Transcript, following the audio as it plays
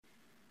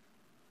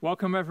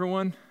Welcome,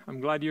 everyone. I'm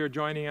glad you're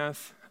joining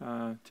us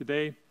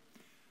today.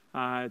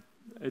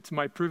 It's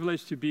my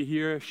privilege to be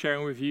here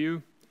sharing with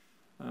you.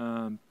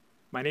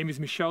 My name is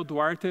Michel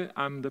Duarte.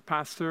 I'm the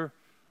pastor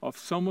of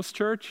Somos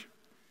Church.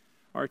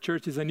 Our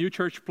church is a new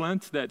church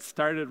plant that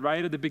started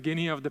right at the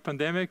beginning of the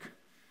pandemic.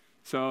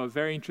 So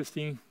very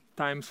interesting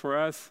times for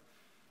us.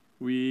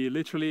 We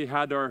literally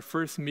had our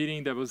first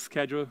meeting that was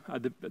scheduled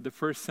at the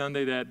first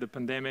Sunday that the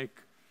pandemic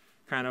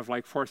kind of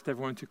like forced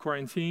everyone to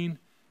quarantine.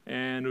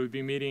 And we've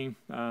been meeting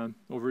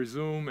over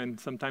Zoom and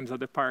sometimes at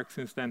the park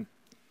since then.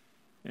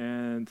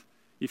 And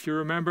if you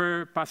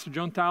remember Pastor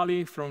John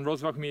Talley from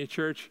Roosevelt Community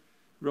Church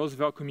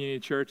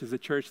is a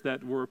church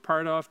that we're a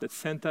part of, that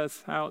sent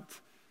us out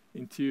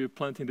into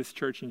planting this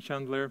church in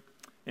Chandler.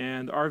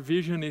 And our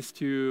vision is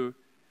to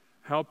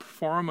help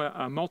form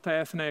a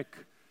multi-ethnic,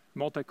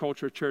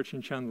 multicultural church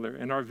in Chandler.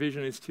 And our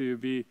vision is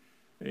to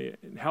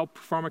help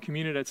form a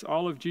community that's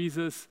all of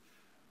Jesus,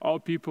 all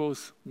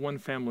people's one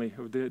family.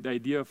 The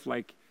idea of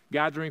like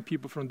gathering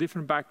people from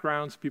different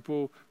backgrounds,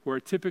 people who are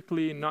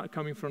typically not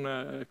coming from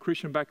a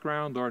Christian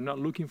background or not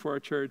looking for a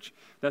church.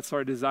 That's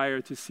our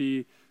desire, to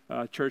see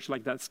a church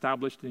like that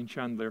established in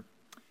Chandler.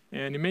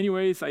 And in many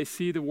ways, I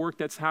see the work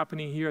that's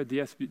happening here at the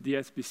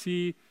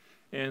SBC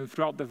and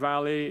throughout the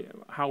valley,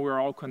 how we're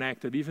all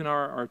connected. Even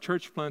our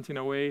church plant, in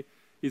a way,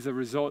 is a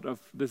result of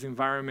this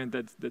environment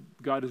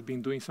that God has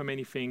been doing so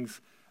many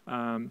things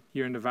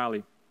here in the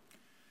valley.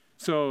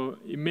 So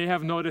you may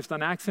have noticed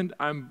an accent.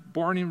 I'm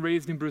born and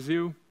raised in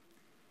Brazil,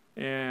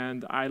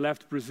 and I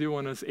left Brazil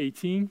when I was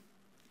 18.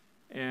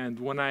 And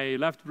when I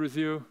left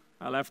Brazil,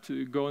 I left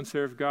to go and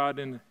serve God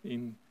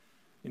in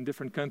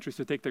different countries,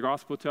 to take the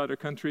gospel to other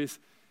countries.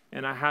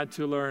 And I had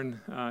to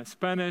learn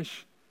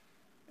Spanish,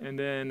 and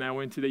then I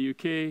went to the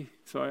UK,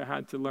 so I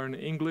had to learn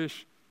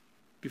English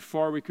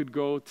before we could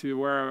go to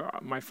where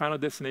my final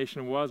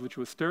destination was, which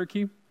was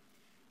Turkey.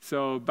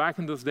 So back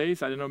in those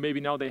days, I don't know, maybe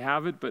now they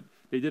have it, but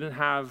they didn't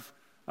have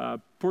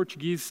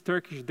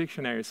Portuguese-Turkish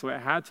dictionary. So I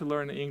had to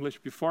learn English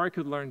before I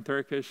could learn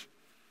Turkish.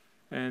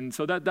 And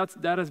so that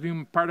has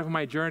been part of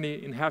my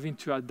journey in having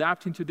to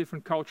adapt into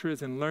different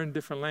cultures and learn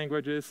different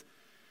languages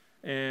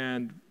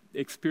and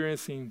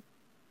experiencing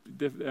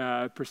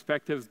different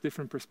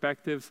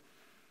perspectives.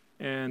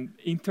 And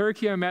in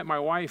Turkey, I met my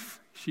wife.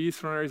 She's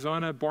from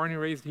Arizona, born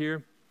and raised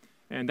here.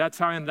 And that's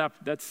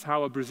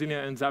how a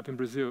Brazilian ends up in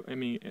Brazil. I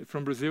mean,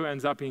 from Brazil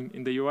ends up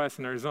in the US,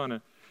 in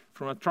Arizona.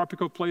 From a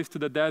tropical place to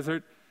the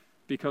desert,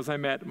 because I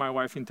met my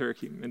wife in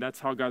Turkey. And that's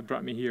how God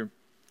brought me here.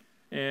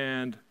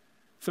 And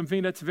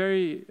something that's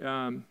very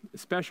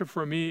special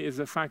for me is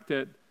the fact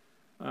that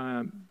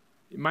in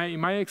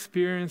my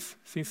experience,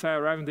 since I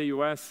arrived in the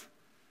US,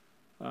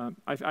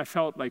 I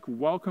felt like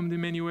welcomed in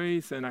many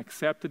ways and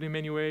accepted in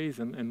many ways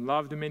and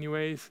loved in many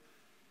ways.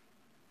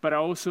 But I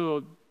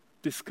also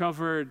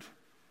discovered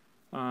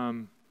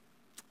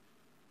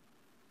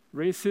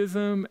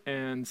racism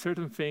and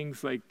certain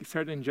things, like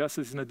certain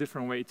injustice, in a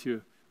different way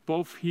too,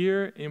 both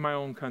here in my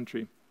own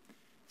country.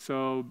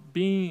 So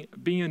being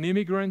an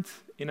immigrant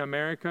in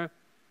America,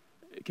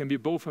 it can be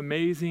both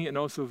amazing and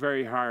also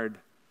very hard.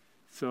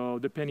 So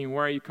depending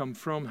where you come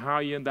from, how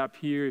you end up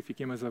here, if you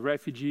came as a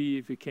refugee,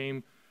 if you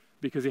came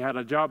because you had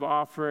a job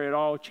offer, it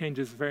all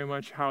changes very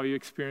much how you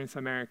experience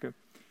America.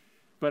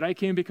 But I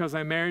came because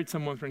I married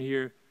someone from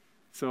here.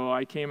 So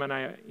I came and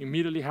I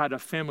immediately had a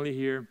family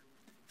here.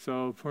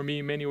 So for me,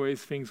 in many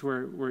ways, things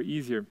were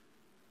easier.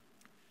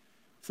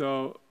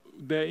 So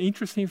the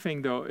interesting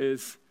thing, though,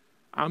 is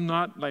I'm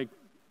not like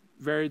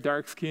very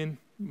dark skinned.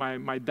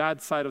 My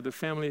dad's side of the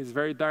family is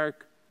very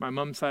dark. My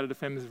mom's side of the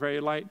family is very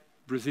light.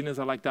 Brazilians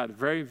are like that,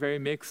 very, very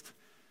mixed.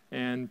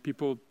 And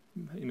people,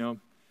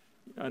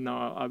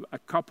 a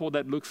couple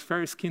that looks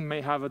fair skinned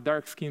may have a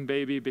dark skinned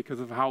baby because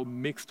of how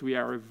mixed we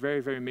are. We're very,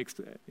 very mixed,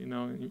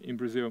 in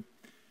Brazil.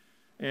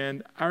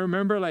 And I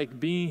remember like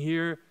being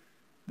here,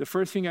 the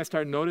first thing I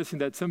started noticing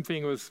that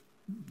something was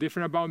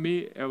different about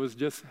me, it was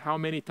just how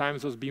many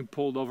times I was being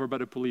pulled over by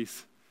the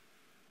police.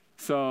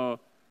 So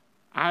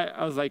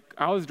I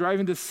was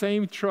driving the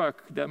same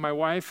truck that my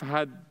wife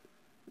had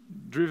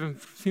driven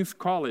since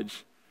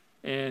college.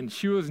 And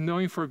she was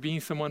known for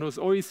being someone who was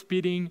always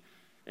speeding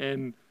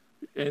and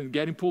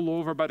getting pulled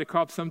over by the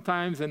cops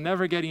sometimes and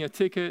never getting a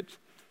ticket.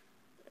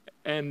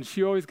 And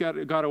she always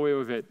got away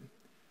with it.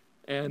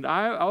 And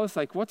I was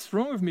like, what's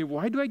wrong with me?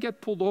 Why do I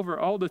get pulled over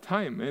all the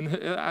time?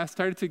 And I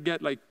started to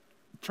get like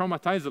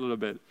traumatized a little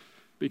bit.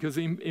 Because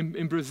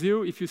in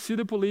Brazil, if you see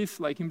the police,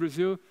 like in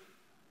Brazil,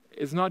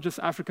 it's not just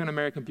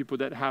African-American people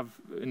that have,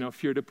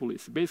 fear the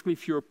police. Basically,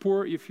 if you're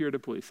poor, you fear the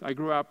police. I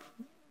grew up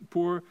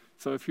poor,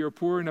 so if you're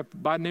poor in a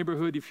bad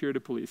neighborhood, you fear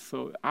the police.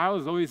 So I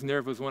was always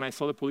nervous when I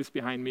saw the police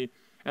behind me.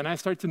 And I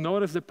started to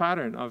notice the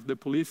pattern of the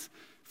police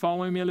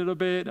following me a little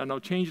bit, and they'll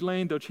change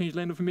lane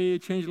with me,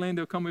 change lane,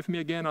 they'll come with me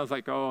again. I was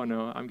like, oh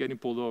no, I'm getting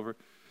pulled over.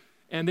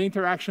 And the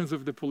interactions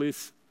with the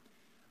police,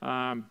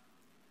 I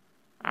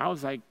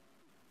was like,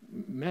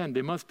 man,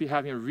 they must be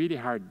having a really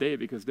hard day,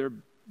 because they're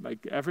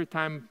like every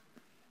time,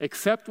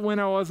 except when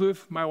I was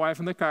with my wife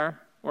in the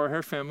car or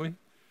her family,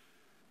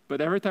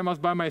 but every time I was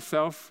by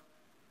myself,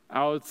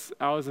 I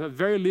was at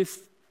very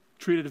least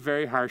treated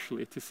very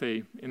harshly, to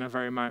say, in a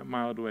very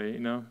mild way, you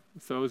know.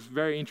 So it was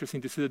very interesting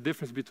to see the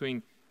difference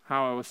between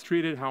how I was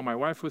treated, how my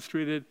wife was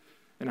treated,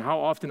 and how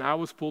often I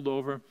was pulled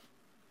over.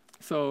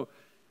 So,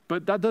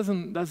 but that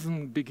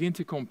doesn't begin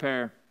to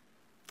compare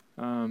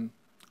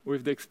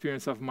with the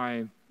experience of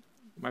my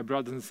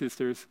brothers and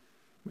sisters,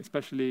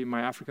 especially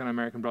my African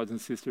American brothers and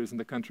sisters in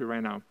the country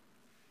right now.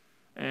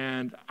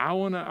 And I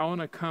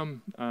wanna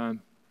come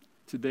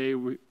today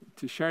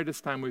to share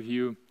this time with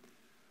you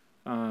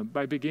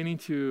by beginning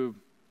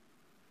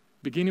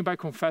by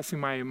confessing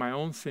my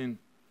own sin.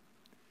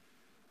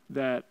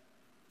 That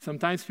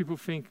sometimes people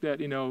think that,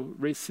 you know,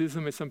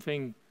 racism is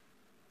something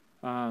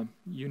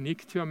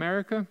unique to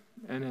America,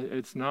 and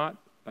it's not.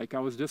 Like, I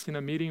was just in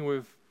a meeting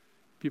with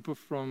people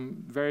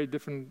from very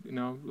different, you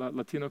know,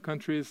 Latino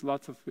countries,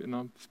 lots of, you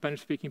know,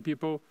 Spanish-speaking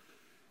people,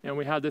 and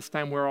we had this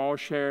time where all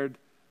shared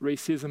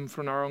racism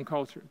from our own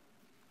culture.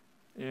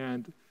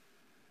 And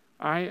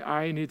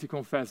I need to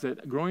confess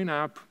that growing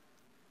up,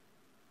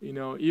 you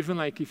know, even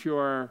like if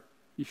you're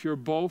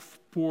both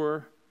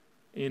poor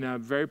in a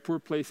very poor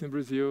place in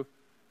Brazil,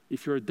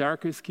 if you're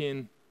darker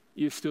skin,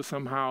 you're still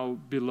somehow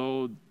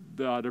below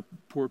the other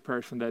poor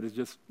person that is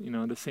just, you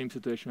know, in the same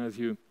situation as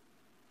you.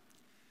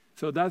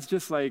 So that's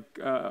just like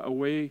a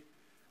way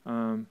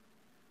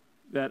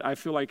that I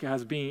feel like it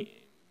has been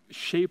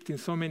shaped in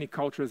so many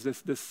cultures,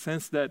 this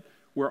sense that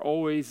we're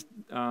always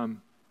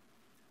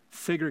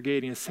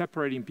segregating and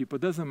separating people.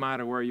 It doesn't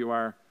matter where you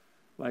are.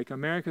 Like,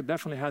 America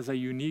definitely has a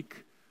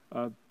unique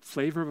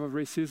flavor of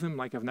racism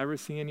like I've never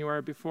seen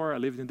anywhere before. I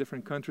lived in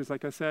different countries,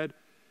 like I said.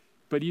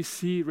 But you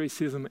see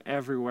racism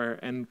everywhere.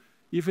 And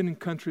even in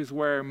countries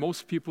where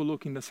most people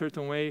look in a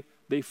certain way,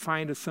 they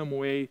find some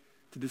way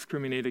to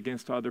discriminate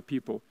against other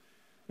people.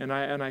 And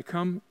I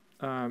come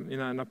in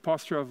a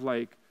posture of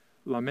like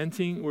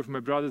lamenting with my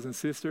brothers and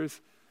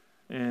sisters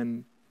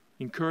and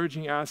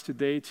encouraging us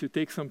today to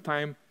take some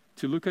time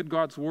to look at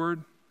God's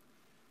word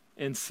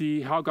and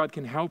see how God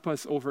can help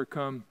us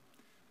overcome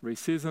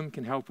racism,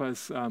 can help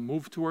us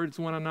move towards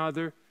one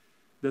another.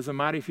 Doesn't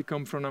matter if you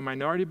come from a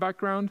minority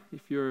background,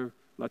 if you're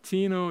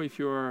Latino, if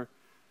you're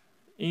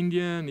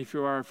Indian, if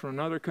you are from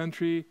another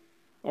country,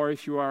 or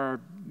if you are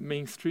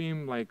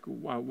mainstream, like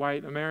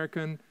white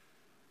American.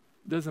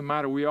 Doesn't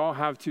matter. We all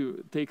have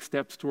to take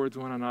steps towards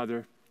one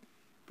another,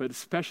 but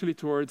especially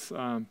towards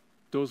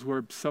those who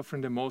are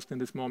suffering the most in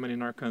this moment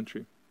in our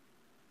country.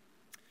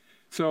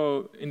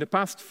 So in the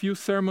past few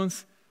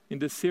sermons in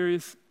this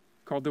series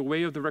called The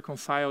Way of the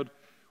Reconciled,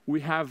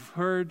 we have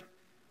heard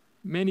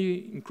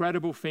many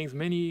incredible things,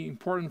 many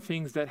important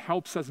things that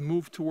helps us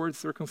move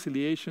towards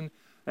reconciliation,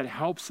 that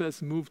helps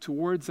us move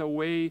towards a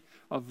way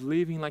of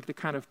living like the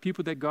kind of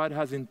people that God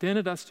has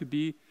intended us to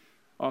be,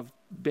 of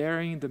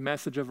bearing the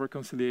message of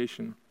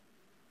reconciliation.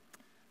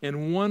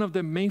 And one of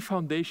the main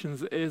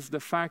foundations is the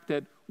fact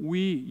that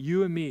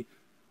you and me,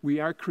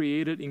 we are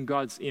created in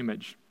God's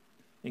image.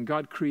 And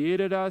God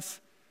created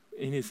us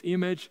in his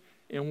image,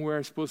 and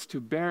we're supposed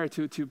to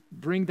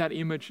bring that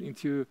image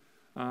into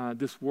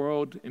this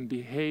world and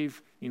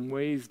behave in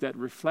ways that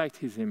reflect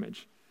his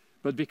image.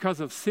 But because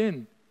of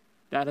sin,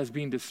 that has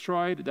been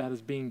destroyed, that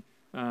has been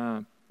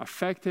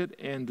affected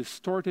and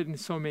distorted in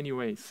so many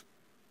ways.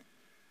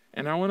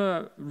 And I want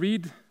to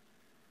read,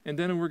 and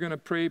then we're going to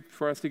pray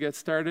for us to get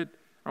started.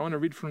 I want to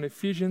read from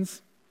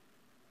Ephesians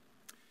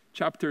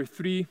chapter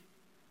 3,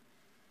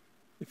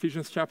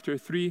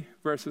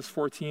 verses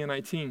 14 and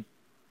 19.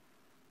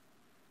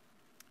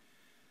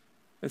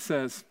 It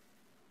says,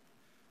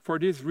 "For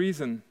this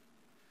reason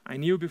I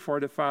kneel before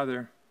the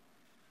Father,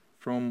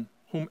 from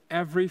whom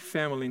every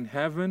family in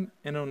heaven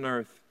and on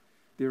earth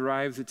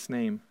derives its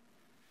name.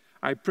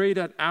 I pray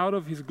that out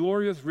of his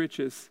glorious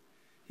riches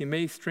he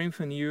may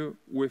strengthen you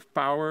with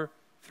power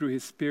through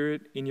his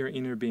Spirit in your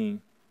inner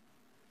being,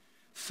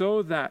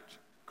 so that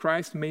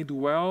Christ may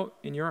dwell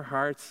in your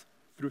hearts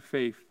through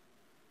faith.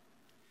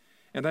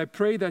 And I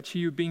pray that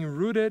you, being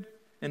rooted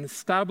and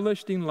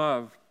established in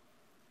love,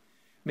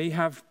 may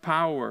have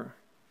power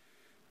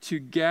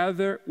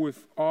together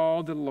with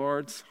all the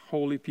Lord's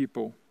holy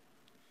people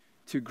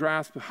to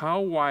grasp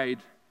how wide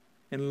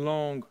and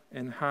long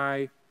and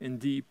high and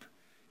deep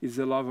is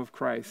the love of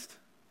Christ,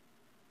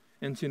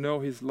 and to know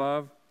his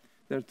love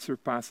that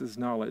surpasses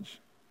knowledge,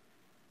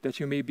 that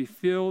you may be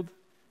filled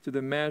to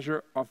the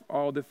measure of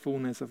all the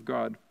fullness of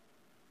God."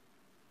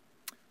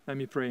 Let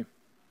me pray.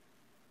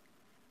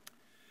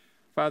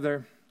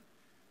 Father,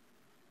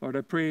 Lord,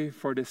 I pray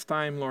for this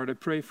time. Lord, I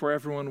pray for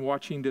everyone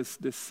watching this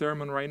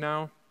sermon right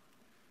now.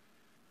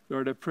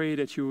 Lord, I pray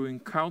that you will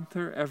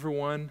encounter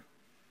everyone,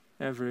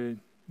 every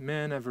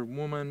man, every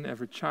woman,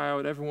 every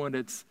child, everyone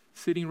that's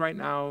sitting right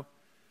now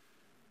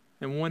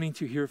and wanting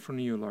to hear from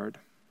you, Lord.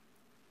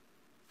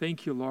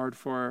 Thank you, Lord,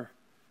 for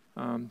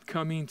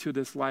coming to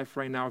this life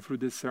right now through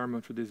this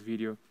sermon, through this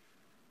video.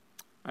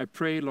 I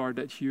pray, Lord,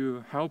 that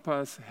you help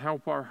us,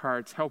 help our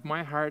hearts, help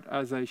my heart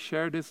as I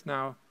share this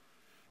now,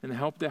 and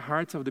help the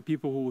hearts of the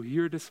people who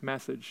hear this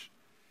message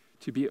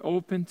to be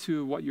open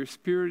to what your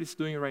Spirit is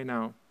doing right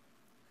now.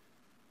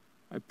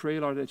 I pray,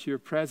 Lord, that your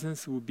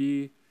presence will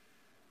be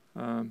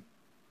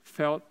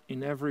felt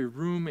in every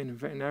room,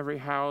 in every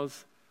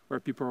house where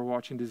people are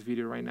watching this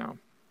video right now.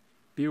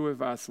 Be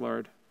with us,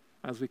 Lord,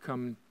 as we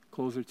come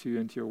closer to you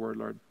and to your word,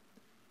 Lord.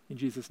 In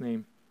Jesus'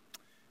 name,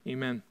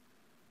 amen.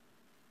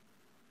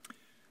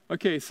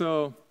 Okay,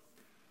 so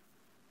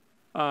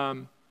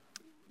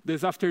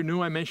this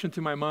afternoon I mentioned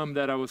to my mom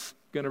that I was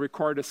going to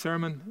record a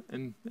sermon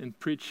and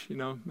preach,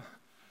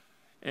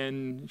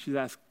 and she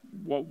asked,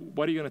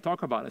 what are you going to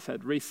talk about? I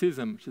said,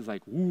 racism. She's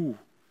like, ooh,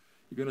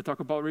 you're going to talk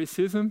about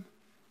racism?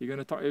 You're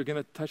going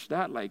to touch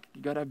that? Like,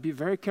 you got to be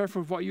very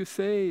careful of what you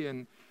say.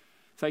 And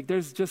it's like,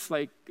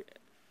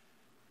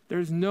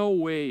 there's no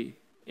way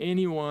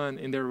anyone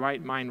in their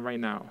right mind right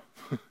now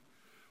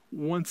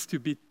wants to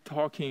be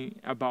talking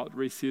about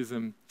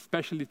racism,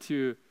 especially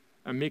to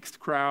a mixed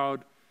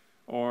crowd,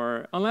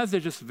 or unless they're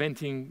just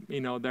venting,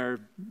 their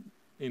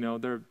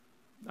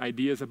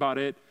ideas about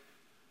it.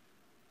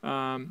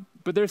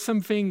 But there's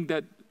something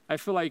that I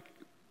feel like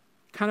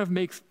kind of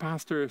makes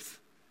pastors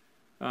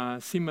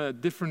seem a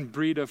different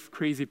breed of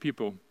crazy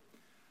people,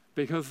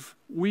 because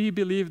we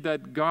believe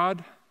that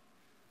God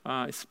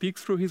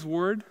speaks through his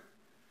word,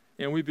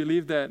 and we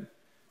believe that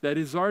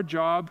is our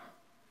job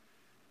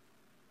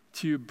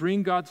to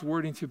bring God's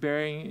word into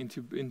bearing,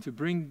 and to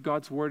bring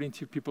God's word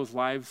into people's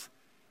lives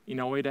in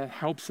a way that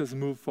helps us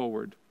move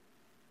forward.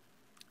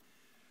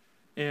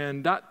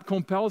 And that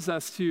compels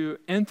us to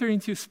enter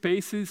into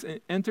spaces and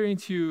enter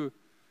into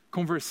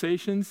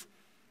conversations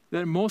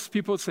that most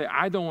people say,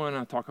 I don't want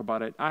to talk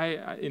about it.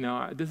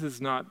 This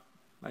is not,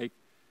 like,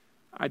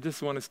 I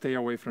just want to stay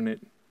away from it.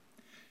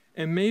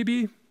 And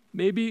maybe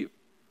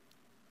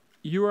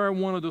you are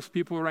one of those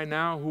people right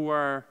now who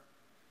are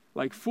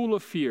like full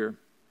of fear.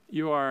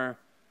 You are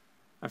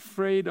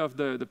afraid of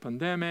the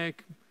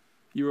pandemic.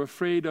 You're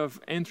afraid of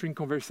entering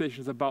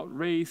conversations about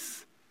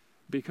race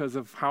because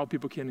of how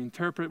people can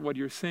interpret what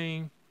you're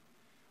saying.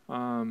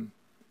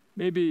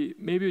 Maybe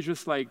you're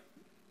just like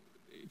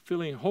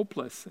feeling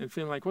hopeless and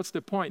feeling like, what's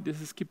the point?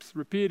 This keeps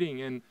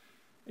repeating, and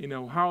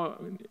how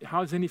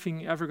is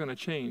anything ever going to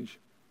change?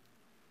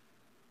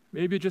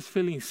 Maybe you're just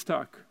feeling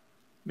stuck.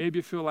 Maybe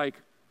you feel like,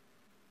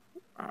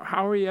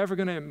 how are we ever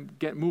going to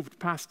get moved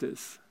past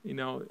this?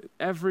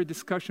 Every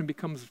discussion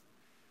becomes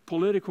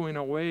political in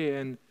a way,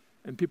 and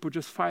people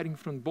just fighting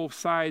from both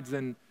sides,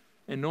 and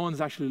no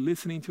one's actually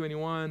listening to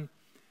anyone.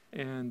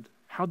 And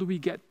how do we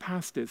get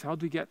past this? How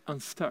do we get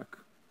unstuck?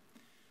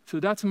 So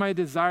that's my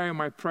desire and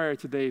my prayer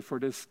today for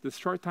this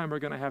short time we're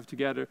going to have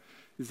together,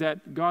 is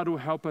that God will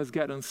help us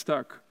get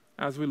unstuck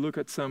as we look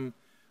at some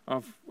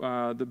of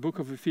the book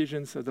of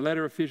Ephesians, the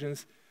letter of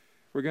Ephesians.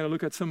 We're going to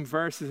look at some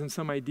verses and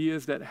some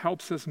ideas that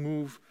helps us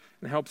move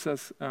and helps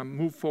us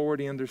move forward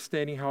in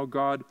understanding how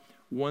God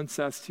wants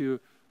us to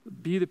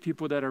be the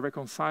people that are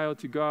reconciled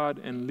to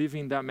God and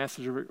living that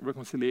message of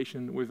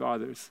reconciliation with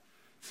others.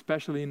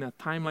 Especially in a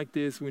time like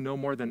this, we know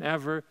more than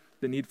ever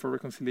the need for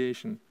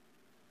reconciliation.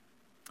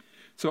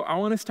 So I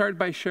want to start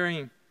by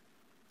sharing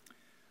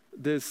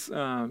this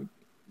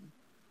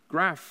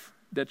graph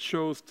that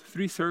shows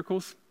 3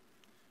 circles.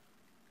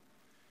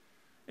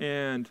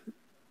 And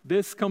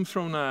this comes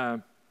from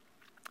a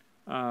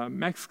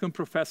Mexican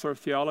professor of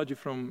theology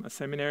from a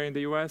seminary in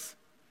the US.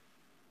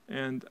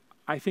 And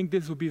I think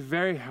this will be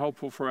very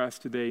helpful for us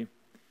today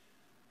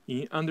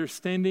in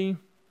understanding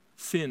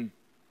sin.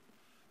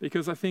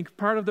 Because I think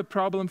part of the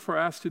problem for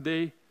us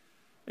today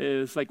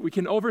is, like, we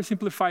can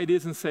oversimplify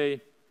this and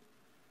say,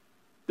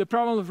 the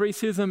problem of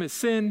racism is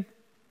sin,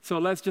 so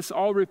let's just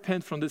all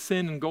repent from the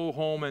sin and go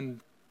home and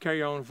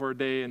carry on for a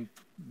day and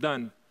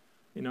done.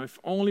 If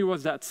only it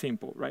was that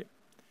simple, right?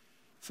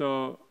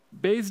 So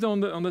based on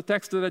the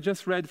text that I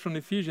just read from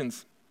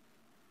Ephesians,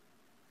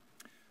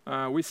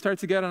 we start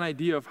to get an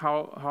idea of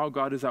how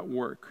God is at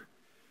work.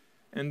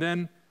 And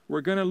then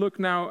we're going to look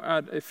now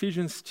at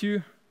Ephesians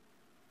 2.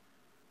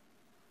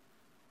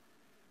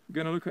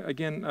 We're going to look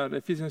again at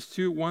Ephesians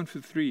 2,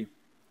 1-3,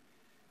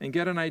 and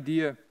get an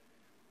idea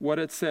what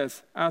it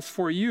says. As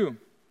for you,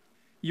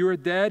 you are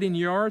dead in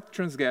your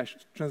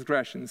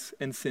transgressions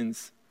and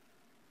sins,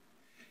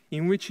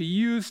 in which you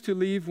used to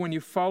live when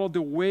you followed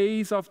the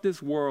ways of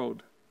this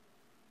world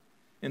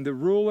and the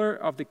ruler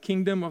of the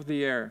kingdom of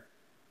the air,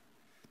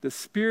 the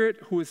spirit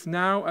who is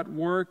now at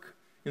work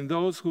in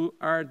those who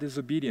are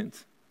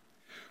disobedient.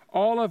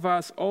 All of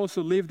us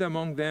also lived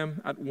among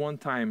them at one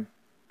time,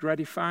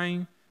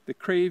 gratifying the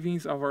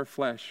cravings of our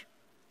flesh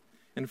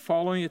and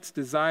following its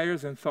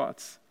desires and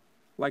thoughts.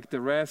 Like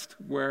the rest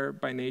were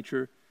by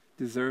nature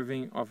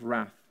deserving of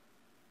wrath.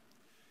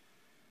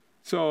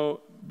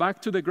 So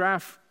back to the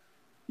graph.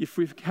 If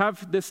we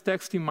have this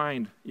text in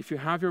mind, if you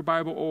have your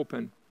Bible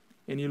open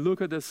and you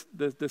look at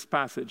this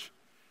passage,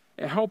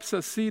 it helps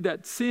us see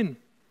that sin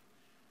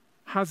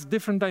has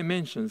different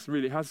dimensions,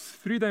 really. It has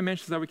 3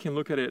 dimensions that we can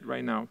look at it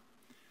right now.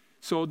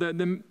 So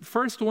the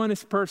first one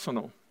is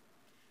personal.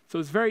 So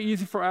it's very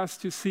easy for us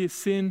to see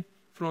sin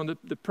from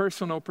the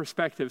personal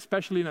perspective,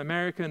 especially in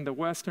America, in the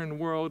Western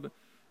world,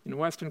 in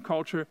Western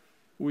culture,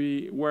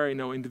 where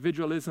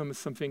individualism is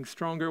something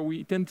stronger.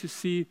 We tend to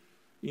see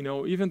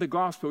even the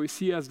gospel we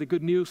see as the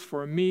good news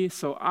for me,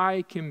 so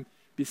I can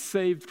be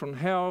saved from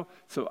hell,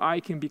 so I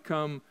can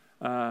become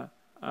a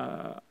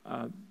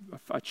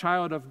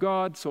child of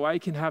God, so I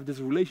can have this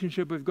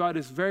relationship with God.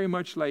 Is very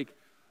much like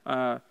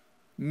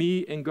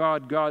me and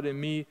God, God and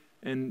me,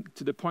 and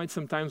to the point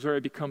sometimes where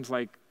it becomes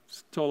like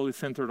totally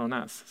centered on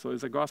us. So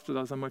it's a gospel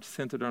that's not much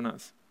centered on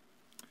us.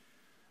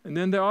 And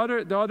then the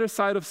other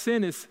side of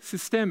sin is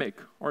systemic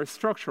or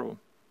structural.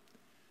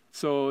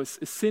 So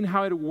it's sin,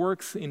 how it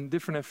works in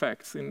different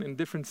effects, in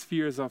different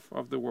spheres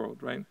of the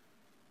world, right?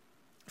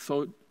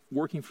 So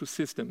working through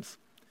systems.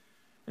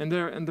 And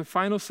the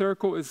final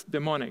circle is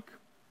demonic.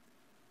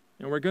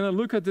 And we're going to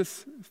look at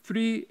these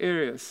 3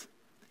 areas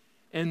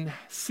and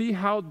see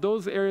how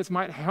those areas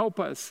might help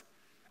us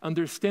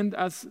understand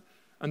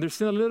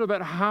a little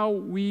bit how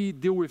we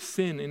deal with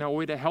sin in a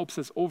way that helps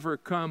us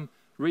overcome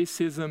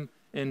racism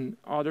and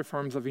other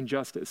forms of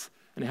injustice,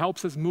 and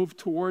helps us move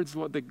towards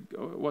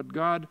what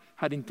God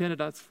had intended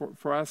us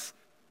for us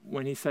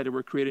when he said that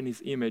we're created in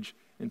his image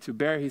and to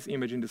bear his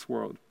image in this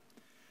world.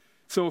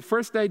 So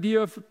first, the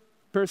idea of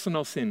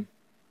personal sin,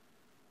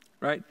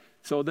 right?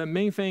 So the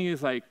main thing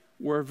is like,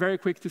 we're very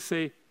quick to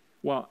say,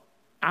 well,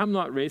 I'm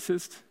not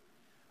racist,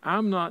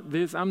 I'm not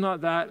this, I'm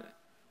not that,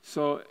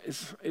 so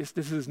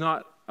this is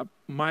not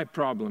my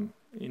problem.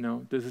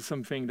 This is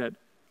something that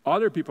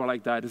other people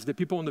like that. Is the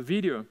people on the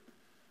video,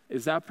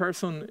 is that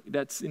person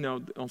that's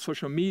on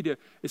social media.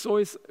 It's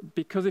always,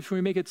 because if we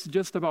make it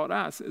just about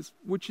us,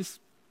 which is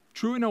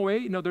true in a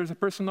way, there's a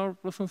personal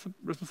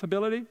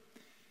responsibility,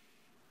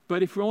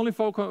 but if we only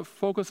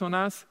focus on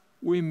us,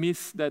 we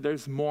miss that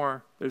there's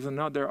more.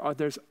 There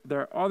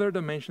are other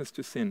dimensions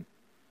to sin,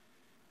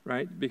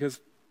 right? Because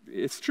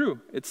it's true.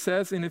 It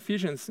says in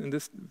Ephesians, in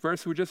this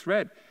verse we just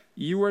read,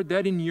 you were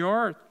dead in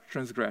your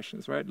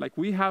transgressions, right? Like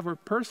we have our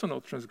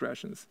personal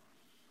transgressions,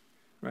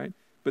 right?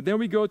 But then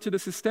we go to the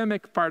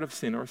systemic part of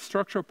sin, or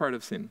structural part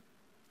of sin.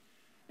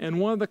 And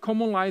one of the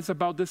common lies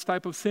about this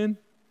type of sin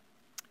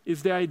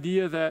is the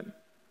idea that,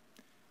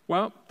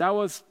 well,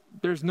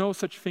 there's no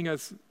such thing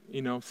as,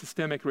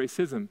 systemic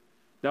racism.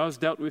 That was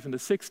dealt with in the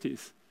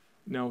 60s.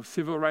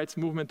 Civil rights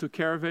movement took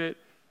care of it.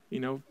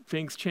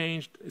 Things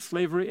changed.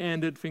 Slavery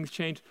ended, things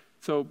changed.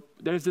 So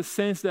there's this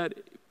sense that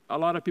a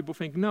lot of people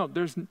think, no,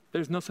 there's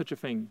no such a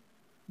thing.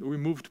 We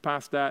moved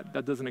past that.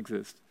 That doesn't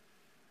exist.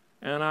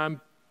 And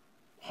I'm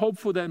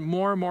hopeful that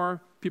more and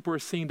more people are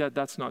seeing that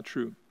that's not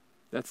true.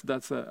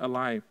 That's a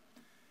lie.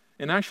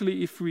 And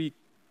actually, if we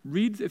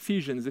read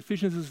Ephesians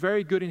is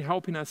very good in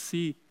helping us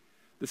see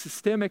the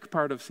systemic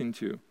part of sin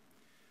too.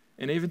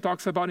 And it even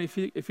talks about,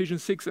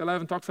 Ephesians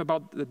 6:11 talks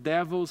about the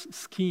devil's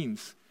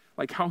schemes,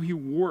 like how he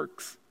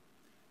works,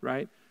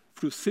 right?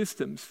 Through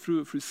systems,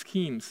 through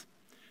schemes.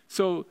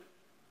 So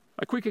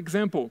a quick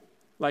example,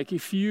 like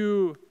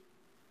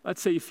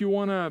let's say if you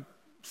want to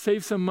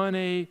save some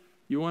money,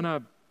 you want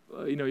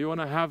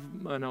to have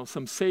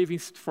some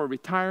savings for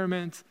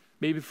retirement,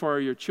 maybe for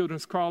your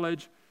children's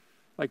college.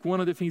 Like one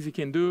of the things you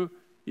can do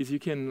is you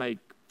can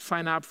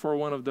sign up for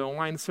one of the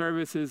online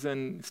services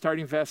and start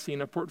investing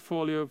in a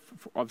portfolio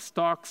of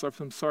stocks or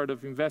some sort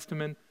of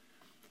investment.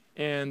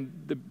 And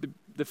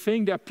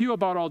the appeal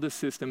about all the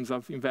systems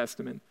of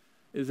investment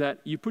is that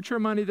you put your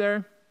money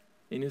there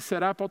and you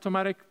set up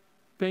automatic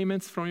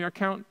payments from your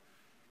account,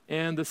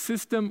 and the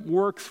system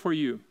works for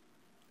you.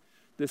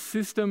 The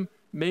system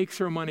makes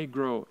your money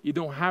grow. You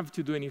don't have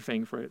to do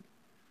anything for it.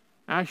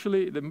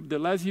 Actually, the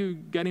less you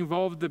get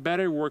involved, the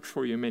better it works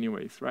for you in many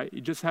ways, right?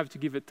 You just have to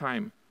give it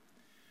time.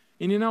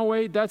 And in a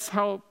way, that's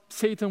how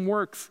Satan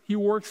works. He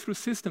works through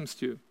systems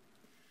too.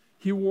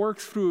 He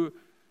works through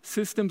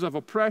systems of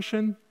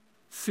oppression,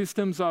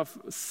 systems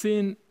of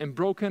sin and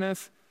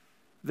brokenness,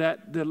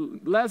 that the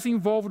less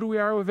involved we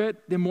are with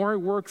it, the more it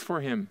works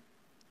for him.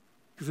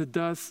 Because it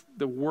does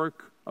the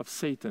work of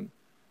Satan.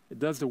 It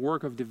does the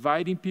work of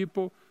dividing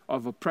people,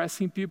 of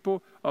oppressing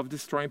people, of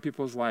destroying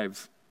people's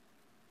lives.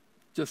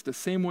 Just the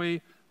same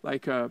way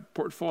like a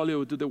portfolio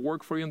will do the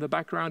work for you in the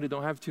background, you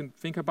don't have to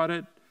think about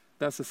it.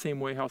 That's the same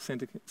way how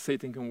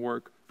Satan can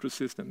work through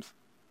systems.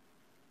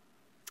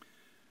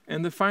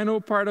 And the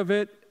final part of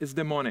it is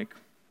demonic,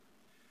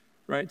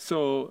 right?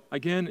 So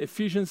again,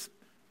 Ephesians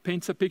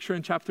paints a picture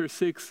in chapter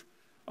 6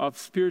 of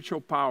spiritual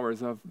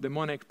powers, of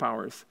demonic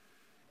powers.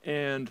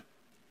 And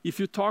if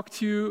you talk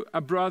to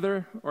a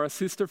brother or a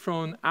sister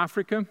from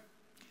Africa,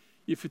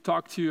 if you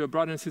talk to a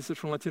brother and sister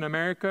from Latin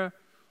America,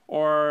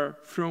 or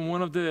from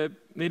one of the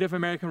Native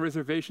American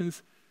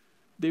reservations,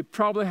 they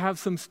probably have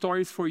some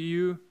stories for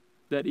you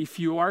that if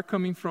you are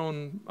coming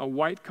from a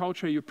white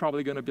culture, you're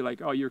probably going to be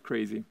like, oh, you're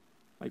crazy.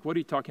 Like, what are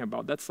you talking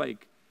about? That's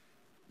like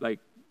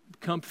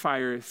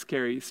campfire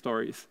scary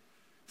stories.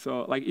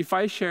 So like if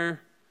I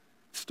share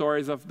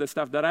stories of the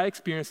stuff that I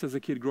experienced as a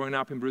kid growing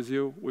up in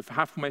Brazil, with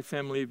half of my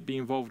family being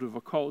involved with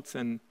occults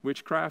and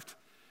witchcraft,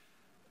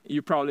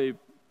 you probably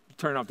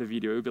turn off the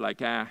video. You'll be like,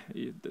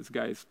 this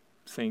guy's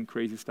saying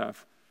crazy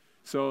stuff.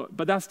 So,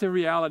 but that's the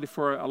reality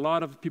for a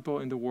lot of people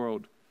in the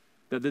world,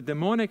 that the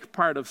demonic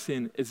part of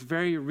sin is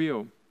very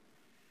real.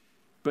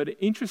 But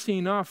interesting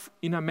enough,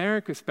 in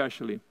America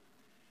especially,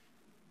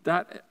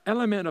 that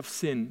element of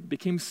sin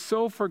became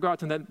so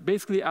forgotten that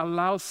basically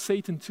allows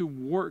Satan to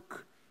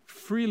work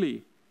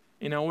freely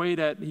in a way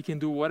that he can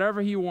do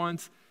whatever he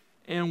wants,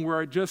 and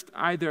we're just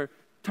either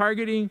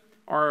targeting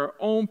our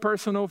own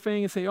personal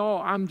thing and say, oh,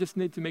 I just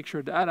need to make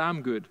sure that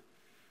I'm good.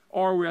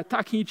 Or we're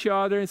attacking each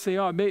other and say,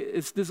 oh,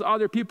 it's these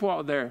other people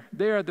out there.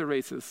 They are the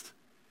racists.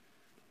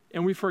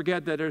 And we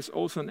forget that there's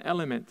also an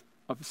element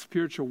of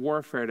spiritual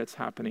warfare that's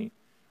happening,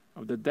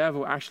 of the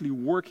devil actually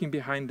working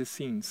behind the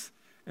scenes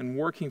and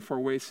working for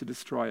ways to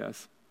destroy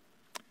us.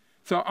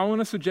 So I want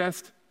to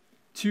suggest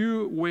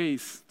two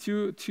ways,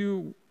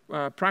 two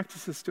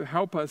practices to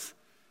help us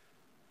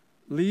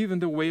live in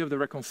the way of the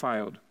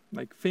reconciled,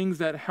 like things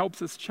that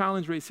helps us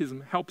challenge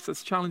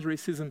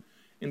racism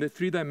in the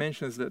three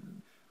dimensions that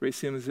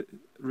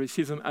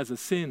racism as a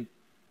sin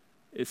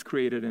is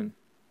created in.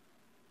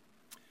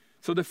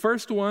 So the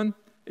first one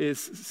is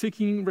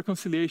seeking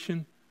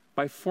reconciliation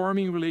by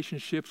forming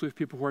relationships with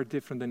people who are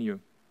different than you.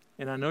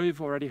 And I know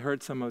you've already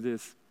heard some of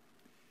this,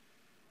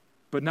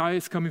 but now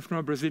it's coming from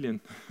a Brazilian.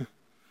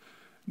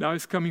 Now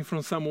it's coming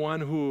from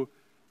someone who,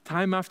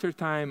 time after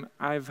time,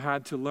 I've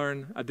had to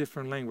learn a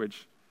different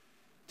language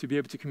to be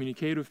able to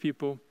communicate with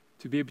people,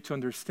 to be able to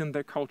understand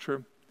their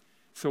culture.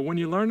 So when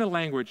you learn a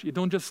language, you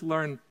don't just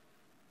learn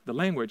the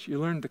language, you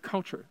learn the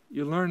culture.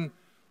 You learn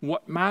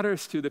what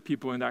matters to the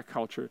people in that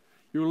culture.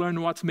 You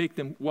learn what makes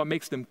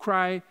them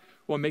cry,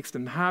 what makes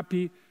them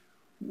happy,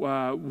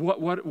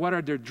 what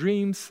are their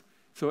dreams.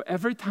 So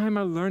every time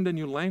I learned a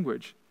new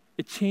language,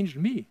 it changed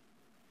me.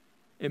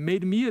 It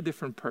made me a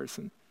different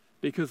person,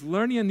 because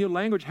learning a new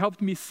language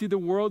helped me see the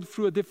world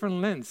through a different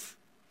lens.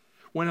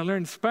 When I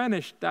learned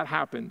Spanish, that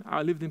happened.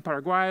 I lived in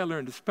Paraguay, I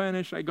learned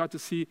Spanish, I got to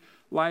see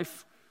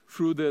life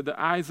through the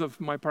eyes of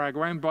my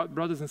Paraguayan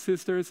brothers and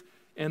sisters,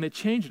 and it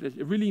changed it.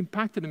 It really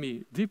impacted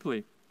me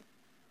deeply.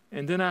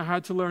 And then I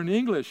had to learn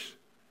English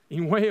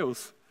in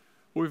Wales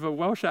with a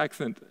Welsh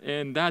accent,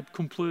 and that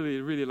completely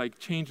really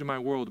changed my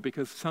world,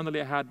 because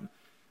suddenly I had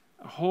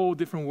a whole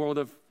different world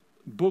of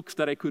books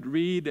that I could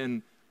read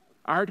and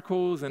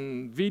articles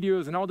and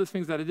videos and all these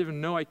things that I didn't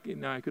even know I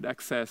could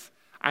access.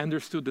 I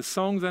understood the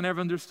songs I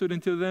never understood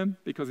until then,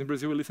 because in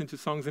Brazil we listen to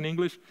songs in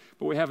English,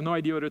 but we have no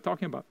idea what they're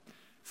talking about.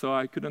 So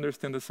I could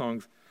understand the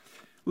songs.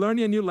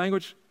 Learning a new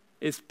language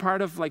is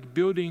part of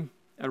building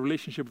a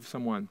relationship with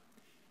someone.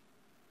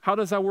 How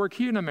does that work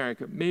here in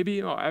America?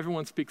 Maybe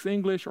everyone speaks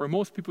English, or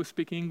most people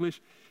speak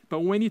English,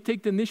 but when you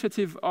take the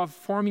initiative of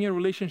forming a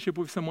relationship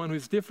with someone who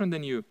is different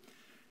than you,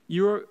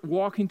 you're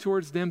walking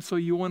towards them, so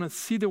you want to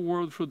see the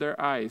world through their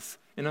eyes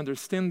and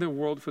understand the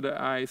world through their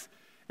eyes.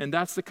 And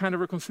that's the kind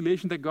of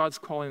reconciliation that God's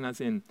calling us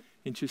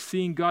into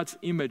seeing God's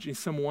image in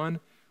someone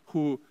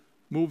who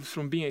moves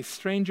from being a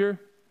stranger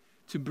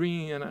to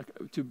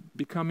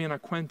becoming an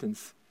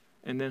acquaintance,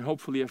 and then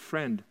hopefully a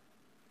friend,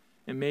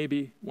 and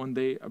maybe one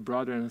day a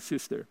brother and a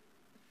sister,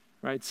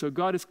 right? So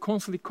God is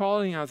constantly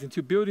calling us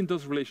into building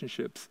those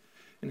relationships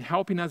and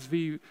helping us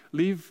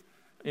live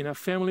in a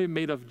family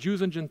made of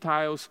Jews and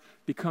Gentiles,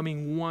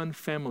 becoming one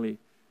family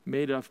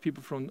made of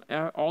people from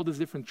all these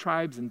different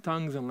tribes and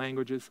tongues and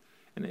languages.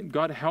 And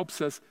God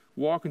helps us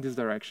walk in this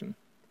direction.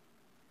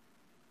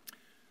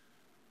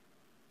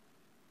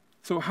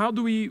 So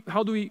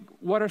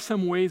what are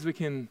some ways we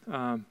can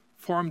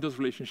form those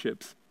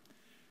relationships?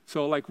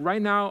 So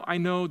right now, I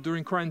know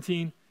during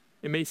quarantine,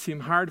 it may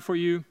seem hard for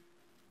you.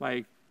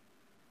 I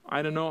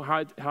don't know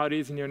how it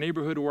is in your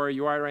neighborhood where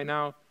you are right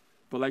now,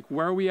 but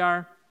where we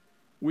are,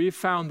 we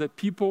found that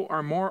people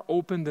are more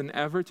open than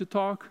ever to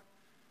talk.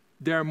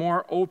 They're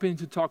more open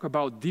to talk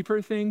about deeper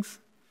things.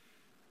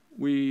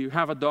 We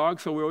have a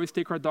dog, so we always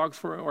take our dog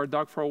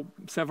for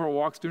several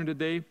walks during the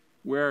day.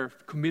 We're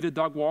committed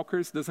dog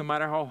walkers. Doesn't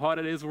matter how hot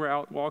it is, we're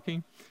out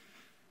walking.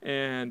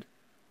 And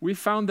we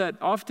found that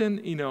often,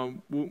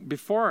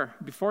 before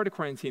the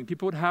quarantine,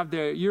 people would have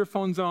their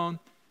earphones on,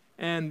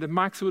 and the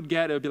max would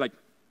get, it would be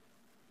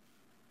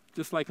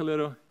just a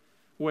little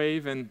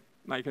wave and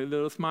a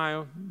little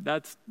smile.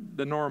 That's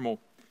the normal.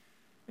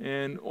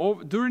 And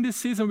during this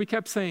season, we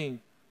kept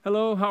saying,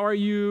 hello, how are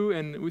you?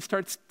 And we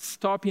start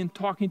stopping and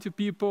talking to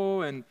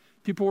people, and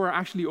people were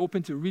actually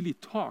open to really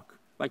talk.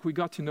 We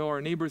got to know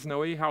our neighbors in a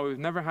way how we've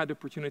never had the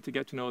opportunity to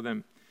get to know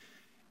them.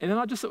 And they're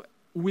not just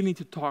willing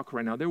to talk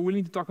right now. They're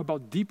willing to talk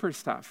about deeper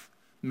stuff.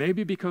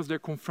 Maybe because they're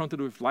confronted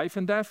with life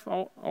and death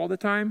all the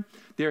time.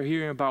 They're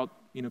hearing about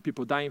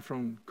people dying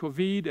from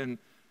COVID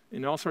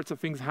and all sorts of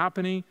things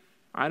happening.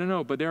 I don't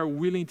know, but they're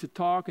willing to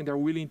talk, and they're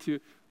willing to,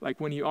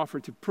 when you offer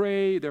to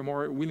pray, they're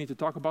more willing to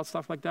talk about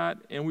stuff like that,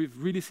 and we've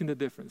really seen the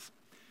difference.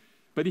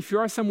 But if you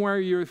are somewhere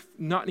you're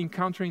not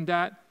encountering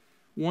that,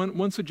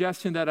 one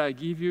suggestion that I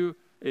give you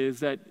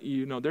is that,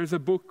 there's a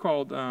book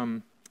called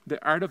The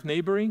Art of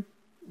Neighboring,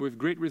 with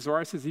great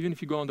resources. Even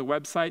if you go on the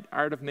website,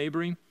 Art of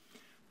Neighboring,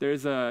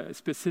 there's a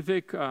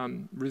specific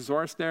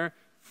resource there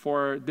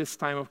for this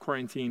time of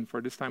quarantine,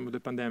 for this time of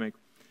the pandemic.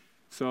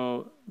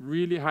 So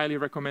really highly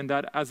recommend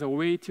that as a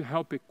way to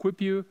help equip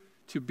you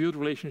to build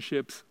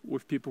relationships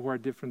with people who are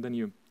different than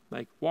you.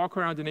 Walk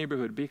around the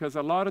neighborhood, because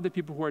a lot of the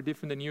people who are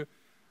different than you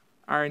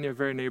are in your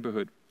very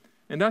neighborhood.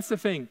 And that's the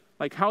thing.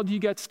 Like, how do you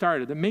get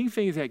started? The main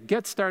thing is that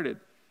get started.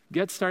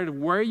 Get started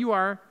where you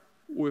are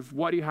with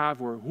what you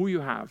have or who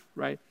you have,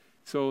 right?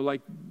 So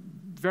like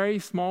very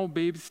small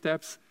baby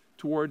steps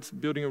towards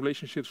building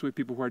relationships with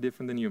people who are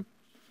different than you.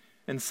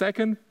 And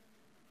second,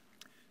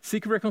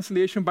 seek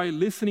reconciliation by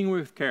listening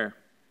with care.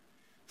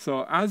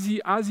 So as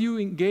you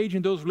engage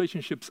in those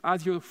relationships,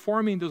 as you're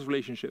forming those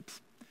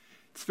relationships,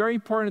 it's very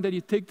important that you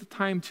take the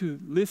time to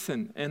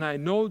listen. And I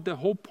know the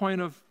whole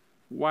point of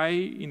why,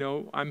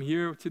 I'm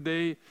here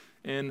today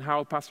and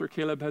how Pastor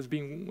Caleb has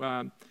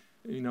been,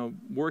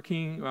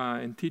 working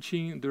and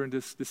teaching during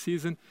this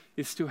season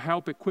is to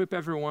help equip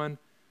everyone,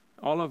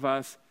 all of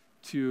us,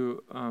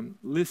 to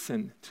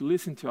listen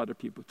to other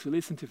people, to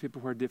listen to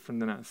people who are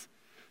different than us,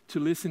 to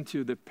listen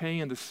to the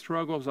pain and the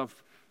struggles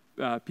of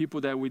people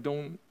that we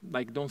don't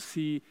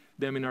see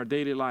them in our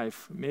daily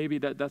life. Maybe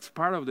that's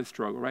part of the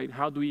struggle, right?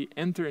 How do we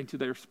enter into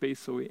their space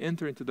so we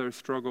enter into their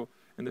struggle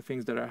and the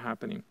things that are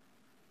happening?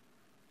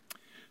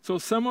 So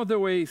some of the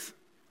ways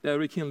that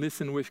we can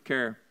listen with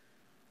care,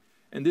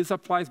 and this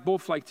applies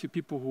both like to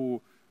people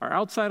who are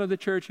outside of the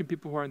church and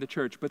people who are in the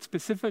church, but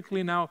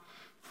specifically now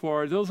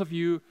for those of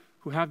you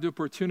who have the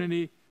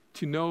opportunity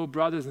to know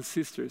brothers and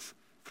sisters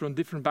from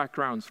different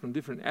backgrounds, from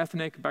different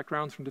ethnic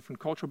backgrounds, from different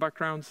cultural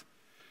backgrounds.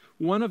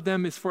 One of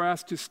them is for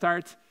us to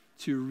start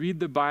to read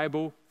the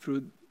Bible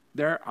through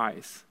their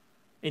eyes.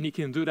 And you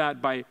can do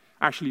that by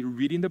actually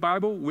reading the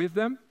Bible with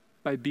them,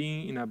 by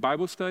being in a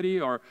Bible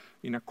study or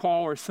in a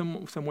call or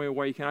some way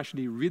where you can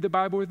actually read the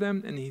Bible with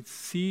them and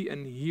see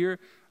and hear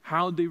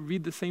how they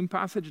read the same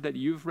passage that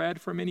you've read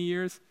for many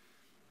years.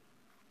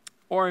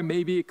 Or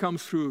maybe it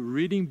comes through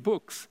reading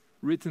books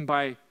written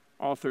by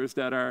authors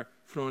that are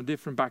from a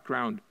different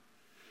background.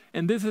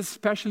 And this is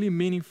especially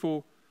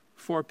meaningful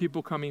for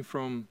people coming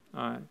from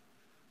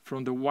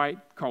the white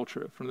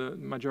culture, from the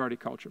majority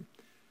culture.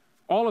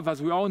 All of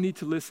us, we all need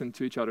to listen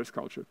to each other's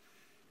culture.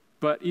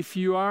 But if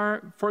you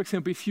are, for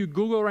example, if you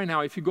Google right now,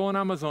 if you go on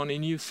Amazon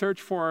and you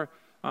search for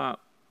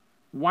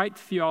white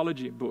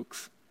theology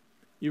books,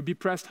 you'll be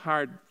pressed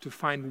hard to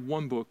find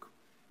one book.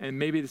 And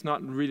maybe it's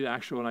not really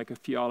actual like a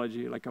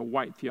theology, like a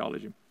white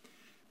theology.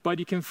 But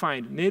you can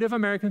find Native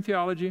American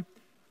theology,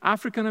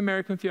 African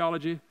American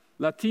theology,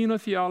 Latino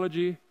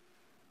theology.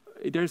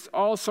 There's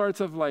all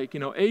sorts of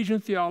Asian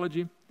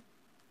theology.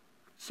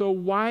 So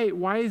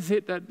why is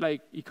it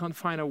that you can't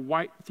find a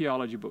white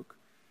theology book?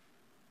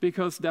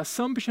 Because the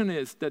assumption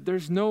is that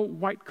there's no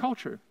white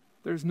culture.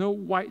 There's no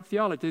white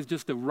theology. There's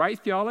just the right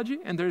theology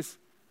and there's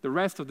the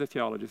rest of the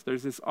theologies.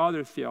 There's this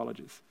other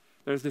theologies.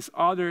 There's this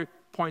other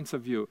points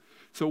of view.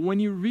 So when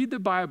you read the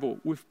Bible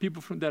with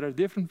people that are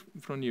different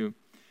from you,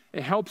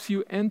 it helps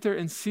you enter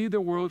and see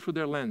the world through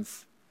their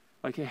lens.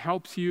 Like it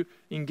helps you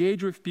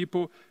engage with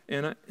people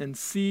and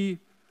see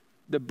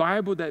the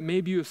Bible that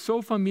maybe you're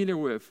so familiar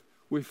with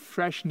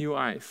fresh new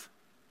eyes.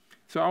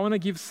 So I want to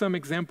give some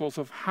examples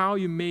of how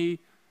you may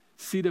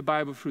see the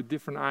Bible through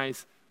different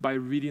eyes by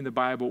reading the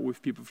Bible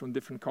with people from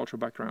different cultural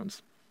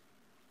backgrounds.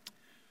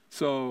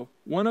 So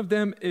one of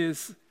them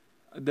is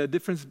the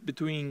difference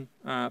between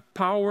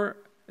power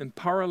and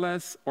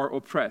powerless or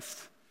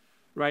oppressed,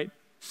 right?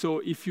 So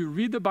if you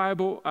read the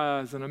Bible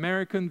as an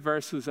American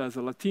versus as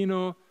a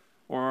Latino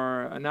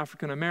or an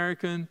African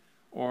American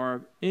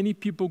or any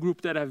people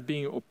group that have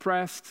been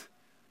oppressed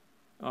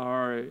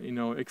or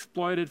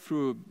exploited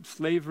through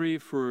slavery,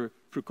 through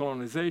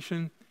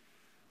colonization,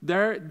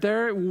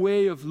 their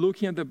way of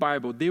looking at the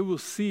Bible, they will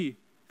see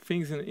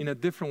things in a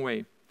different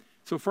way.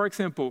 So for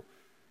example,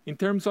 in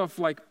terms of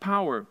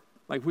power,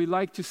 we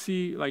like to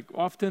see,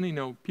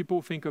 often,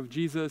 people think of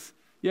Jesus,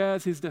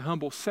 yes, he's the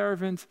humble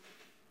servant,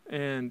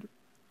 and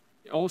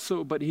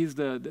also, but he's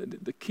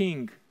the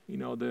king,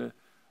 the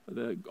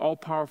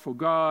all-powerful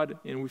God,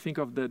 and we think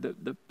of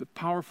the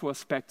powerful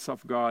aspects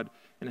of God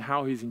and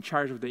how he's in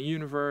charge of the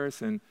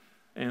universe, and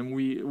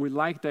we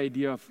like the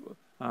idea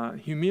of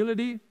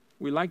humility.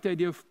 We like the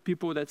idea of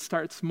people that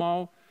start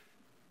small,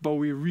 but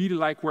we really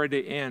like where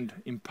they end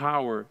in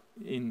power.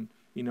 We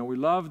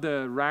love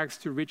the rags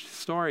to rich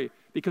story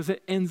because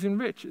it ends in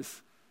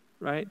riches,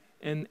 right?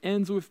 And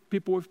ends with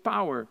people with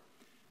power.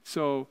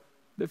 So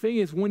the thing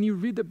is, when you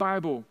read the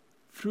Bible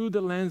through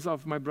the lens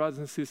of my brothers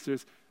and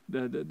sisters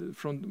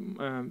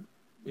from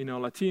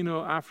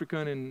Latino,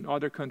 African, and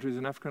other countries,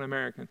 and African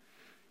American,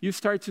 you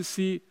start to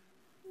see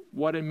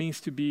what it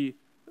means to be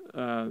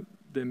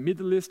the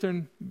Middle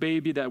Eastern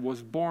baby that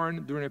was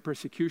born during a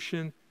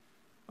persecution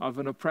of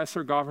an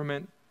oppressor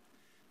government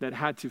that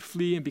had to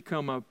flee and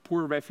become a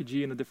poor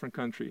refugee in a different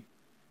country.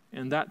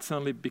 And that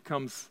suddenly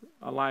becomes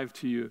alive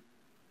to you.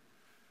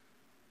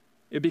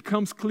 It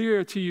becomes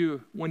clear to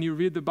you when you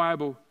read the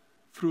Bible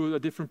through a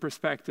different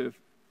perspective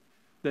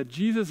that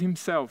Jesus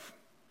himself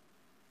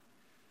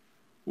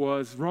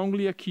was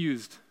wrongly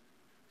accused,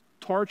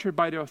 tortured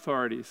by the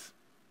authorities,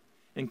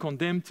 and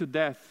condemned to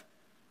death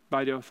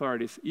by the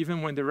authorities,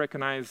 even when they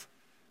recognized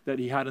that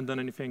he hadn't done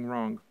anything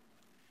wrong.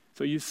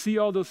 So you see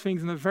all those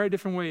things in a very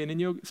different way, and then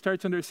you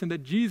start to understand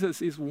that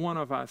Jesus is one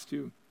of us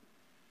too.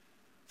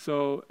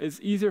 So it's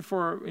easier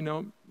for,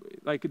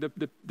 like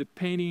the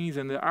paintings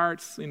and the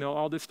arts,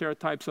 all the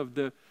stereotypes of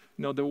the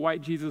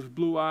white Jesus,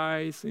 blue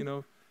eyes,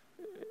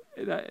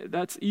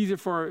 that's easier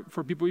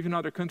for people, even in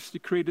other countries, to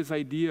create this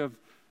idea of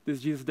this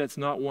Jesus that's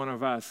not one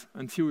of us,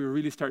 until we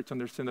really start to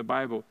understand the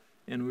Bible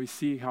and we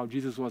see how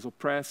Jesus was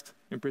oppressed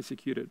and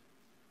persecuted.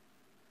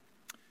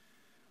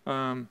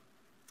 The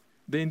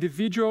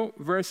individual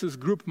versus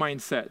group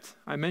mindset.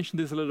 I mentioned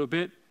this a little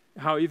bit,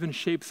 how it even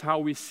shapes how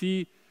we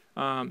see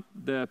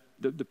the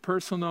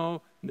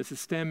personal, the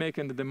systemic,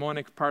 and the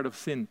demonic part of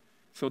sin.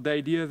 So the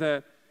idea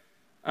that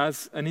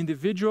as an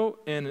individual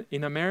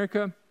in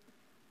America,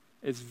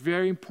 it's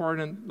very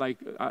important, like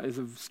is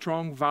a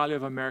strong value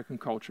of American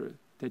culture,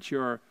 that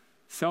you're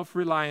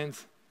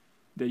self-reliant,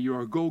 that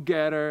you're a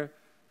go-getter,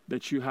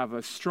 that you have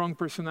a strong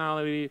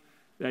personality,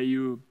 that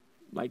you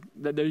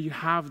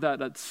have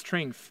that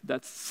strength,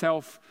 that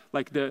self,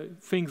 like the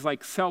things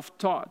like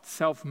self-taught,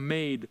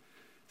 self-made,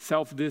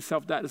 self-this,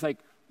 self-that. It's like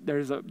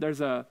there's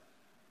a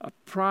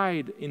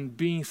pride in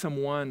being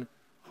someone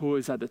who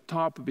is at the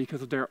top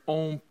because of their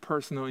own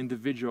personal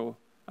individual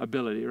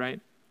ability, right?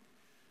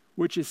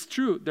 Which is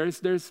true.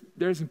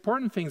 There's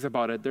important things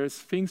about it. There's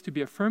things to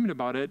be affirmed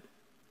about it.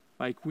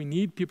 Like we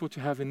need people to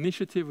have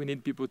initiative. We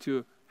need people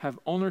to have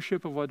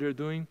ownership of what they're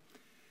doing.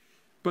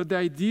 But the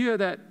idea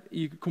that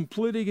you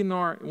completely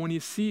ignore, when you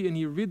see and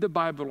you read the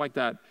Bible like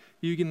that,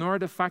 you ignore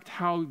the fact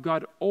how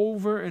God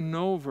over and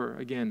over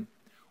again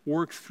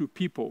works through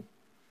people.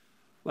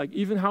 Like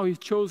even how he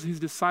chose his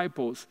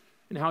disciples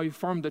and how he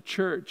formed the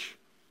church.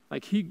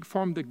 Like he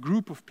formed a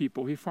group of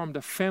people. He formed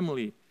a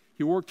family.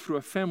 He worked through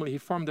a family. He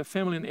formed a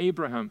family in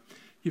Abraham.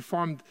 He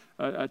formed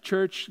a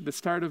church, the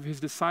start of his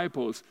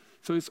disciples.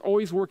 So it's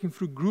always working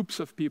through groups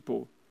of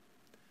people.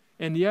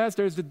 And yes,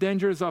 there's the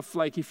dangers of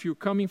like if you're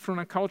coming from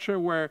a culture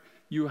where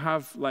you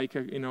have like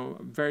a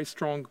very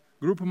strong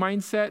group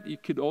mindset, you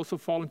could also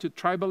fall into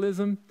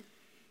tribalism.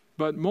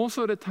 But most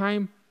of the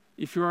time,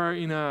 if you are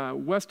in a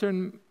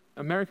Western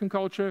American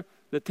culture,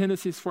 the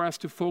tendency is for us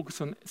to focus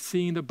on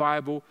seeing the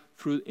Bible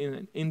through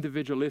an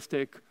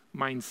individualistic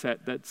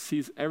mindset that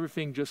sees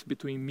everything just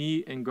between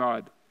me and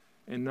God,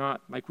 and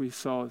not like we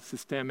saw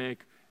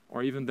systemic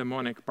or even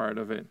demonic part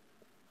of it.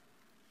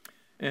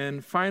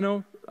 And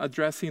final,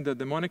 addressing the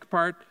demonic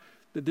part,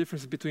 the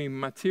difference between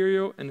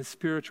material and the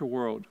spiritual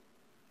world.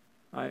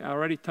 I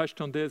already touched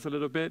on this a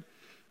little bit,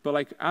 but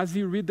like as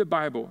you read the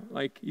Bible,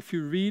 like if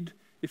you read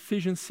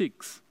Ephesians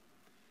 6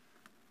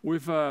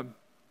 with a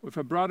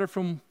brother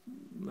from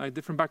a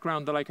different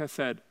background, like I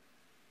said,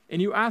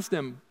 and you ask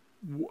them,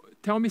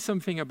 tell me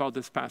something about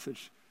this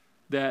passage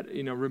that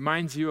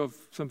reminds you of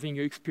something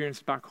you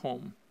experienced back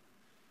home,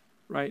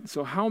 right?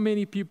 So how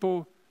many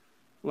people,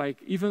 like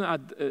even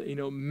at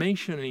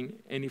mentioning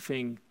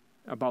anything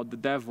about the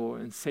devil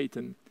and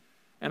Satan?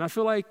 And I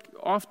feel like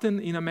often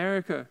in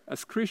America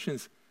as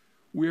Christians,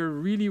 we're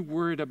really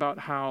worried about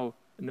how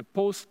in the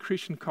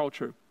post-Christian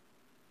culture,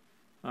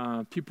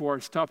 people are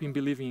stopping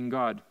believing in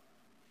God.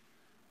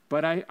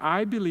 But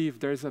I believe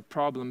there's a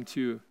problem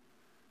too,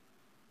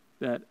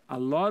 that a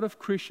lot of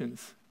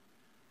Christians,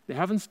 they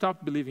haven't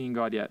stopped believing in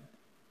God yet,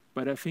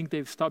 but I think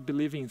they've stopped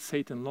believing in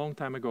Satan a long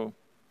time ago.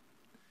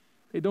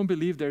 They don't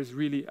believe there's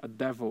really a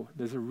devil,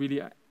 there's a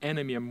really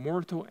enemy, a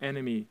mortal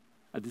enemy,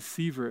 a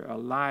deceiver, a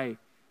lie,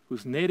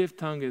 whose native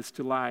tongue is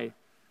to lie,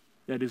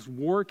 that is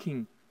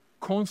working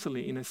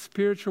constantly in a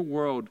spiritual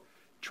world,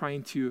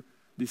 trying to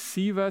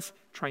deceive us,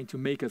 trying to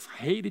make us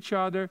hate each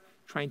other,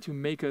 trying to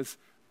make us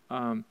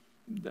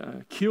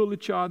kill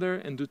each other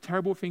and do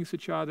terrible things to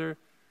each other.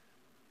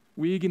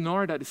 We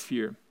ignore that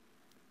sphere.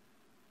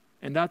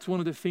 And that's one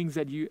of the things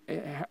that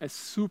is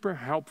super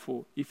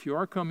helpful if you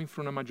are coming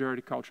from a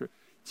majority culture,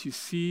 to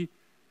see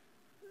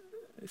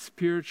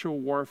spiritual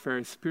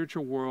warfare,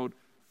 spiritual world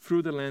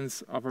through the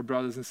lens of our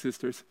brothers and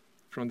sisters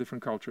from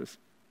different cultures.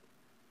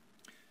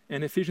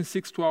 And Ephesians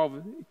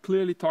 6:12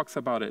 clearly talks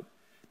about it,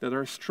 that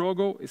our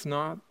struggle is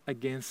not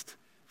against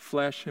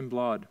flesh and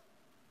blood,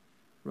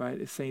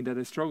 right? It's saying that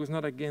the struggle is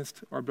not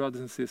against our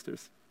brothers and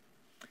sisters.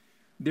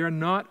 They are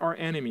not our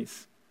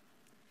enemies.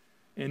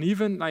 And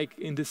even like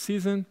in this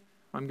season,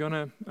 I'm going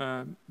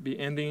to be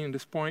ending in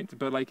this point,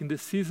 but like in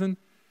this season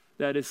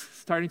that is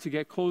starting to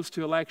get close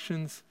to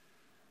elections,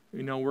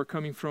 we're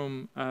coming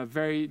from a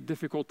very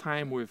difficult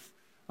time with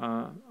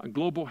a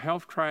global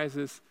health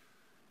crisis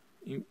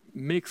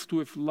mixed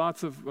with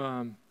lots of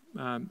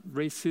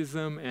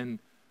racism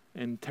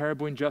and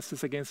terrible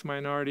injustice against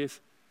minorities.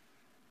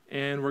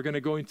 And we're going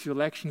to go into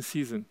election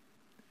season.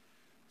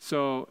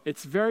 So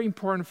it's very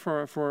important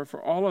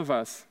for all of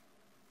us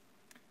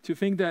to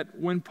think that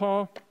when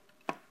Paul,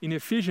 in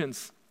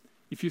Ephesians,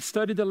 if you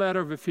study the letter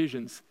of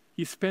Ephesians,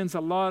 he spends a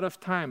lot of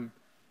time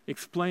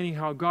explaining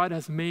how God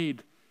has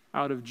made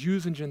out of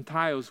Jews and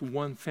Gentiles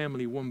one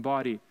family, one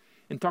body,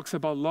 and talks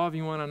about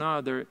loving one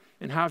another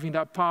and having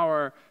that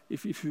power.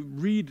 If you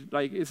read,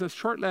 like it's a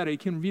short letter, you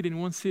can read in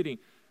one sitting,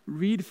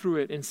 read through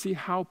it and see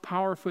how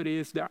powerful it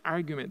is, the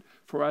argument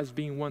for us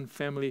being one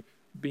family,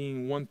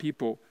 being one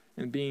people,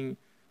 and being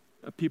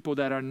people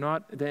that are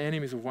not the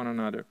enemies of one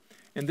another.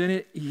 And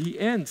then he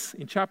ends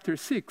in chapter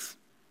 6.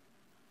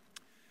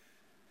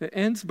 It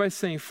ends by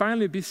saying,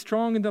 finally, be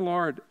strong in the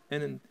Lord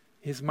and in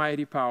his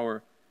mighty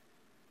power.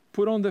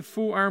 Put on the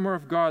full armor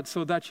of God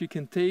so that you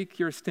can take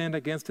your stand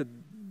against the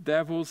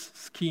devil's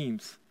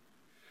schemes.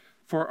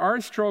 For our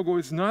struggle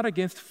is not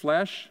against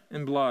flesh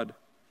and blood,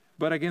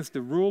 but against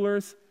the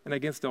rulers and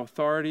against the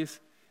authorities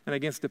and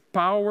against the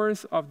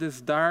powers of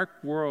this dark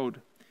world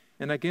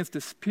and against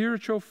the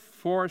spiritual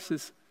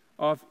forces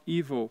of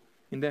evil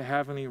in the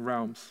heavenly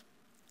realms.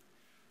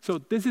 So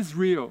this is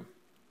real.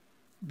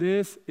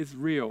 This is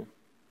real.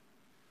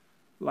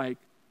 Like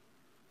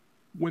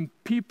when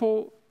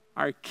people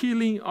are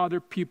killing other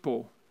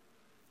people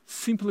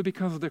simply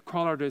because of the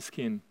color of their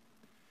skin,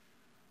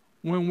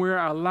 when we're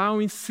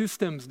allowing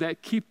systems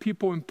that keep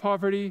people in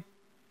poverty,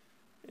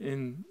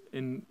 in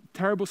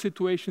terrible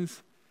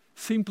situations,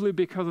 simply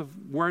because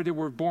of where they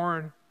were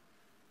born,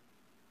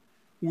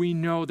 we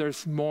know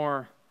there's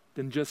more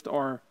than just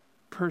our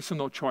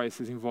personal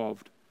choices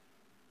involved.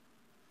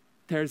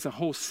 There's a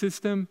whole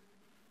system,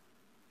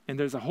 and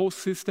there's a whole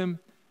system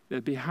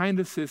that behind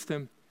the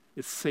system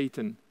is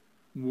Satan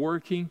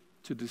working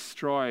to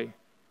destroy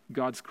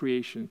God's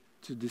creation,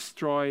 to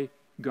destroy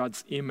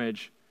God's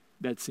image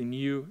that's in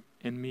you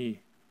and me.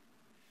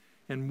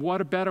 And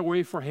what a better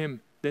way for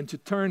him than to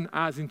turn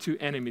us into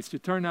enemies, to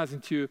turn us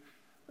into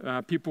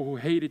people who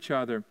hate each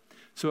other.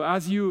 So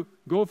as you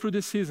go through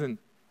this season,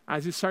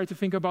 as you start to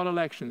think about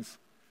elections,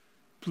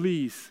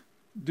 please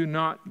do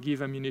not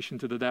give ammunition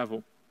to the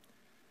devil.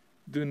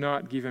 Do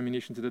not give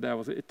ammunition to the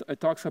devil. It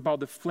talks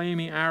about the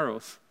flaming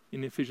arrows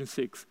in Ephesians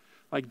 6.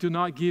 Like, do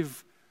not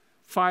give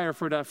fire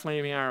for that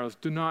flaming arrows.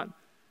 Do not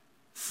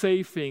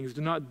say things,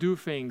 do not do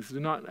things, do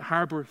not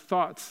harbor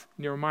thoughts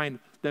in your mind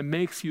that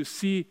makes you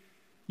see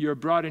your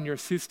brother and your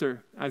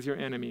sister as your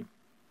enemy.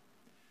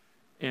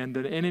 And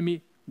the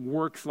enemy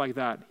works like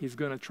that. He's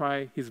going to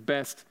try his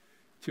best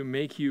to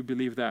make you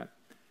believe that.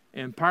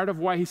 And part of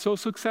why he's so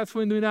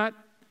successful in doing that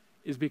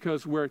is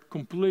because we're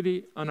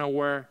completely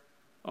unaware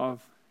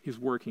of his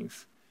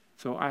workings.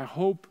 So I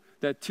hope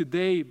that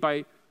today,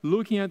 by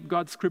looking at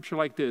God's scripture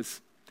like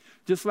this,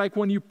 just like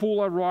when you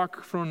pull a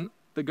rock from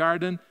the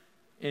garden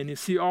and you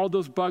see all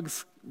those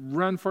bugs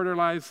run for their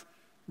lives,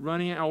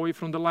 running away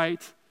from the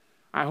light,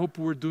 I hope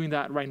we're doing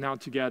that right now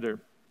together.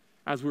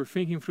 As we're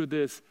thinking through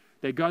this,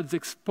 that God's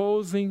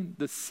exposing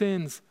the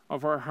sins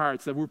of our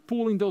hearts, that we're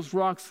pulling those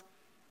rocks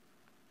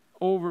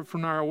away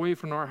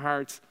from our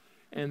hearts,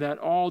 and that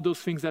all those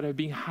things that have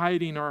been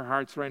hiding in our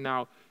hearts right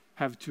now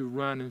have to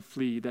run and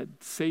flee, that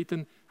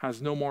Satan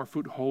has no more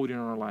foothold in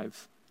our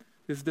lives.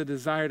 This is the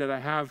desire that I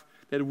have,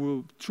 that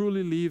we'll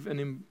truly live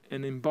and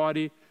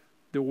embody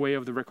the way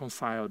of the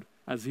reconciled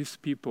as his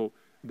people,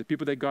 the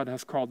people that God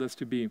has called us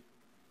to be.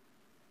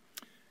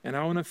 And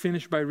I want to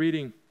finish by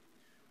reading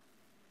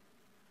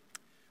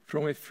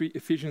from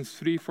Ephesians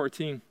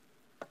 3:14.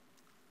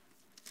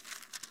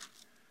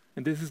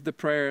 And this is the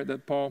prayer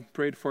that Paul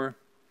prayed for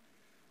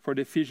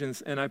the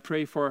Ephesians, and I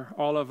pray for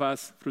all of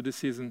us through this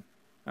season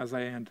as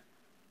I end.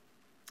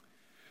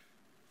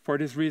 For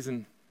this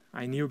reason,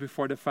 I kneel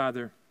before the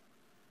Father,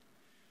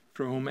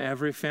 from whom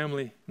every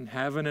family in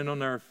heaven and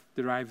on earth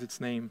derives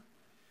its name.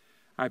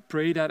 I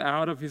pray that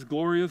out of his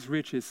glorious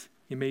riches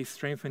he may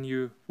strengthen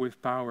you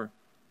with power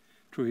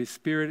through his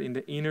Spirit in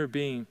the inner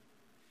being,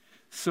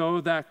 so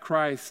that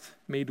Christ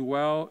may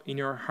dwell in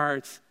your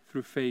hearts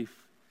through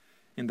faith.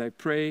 And I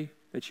pray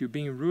that you,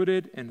 being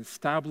rooted and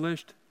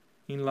established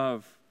in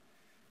love,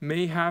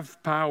 may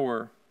have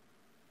power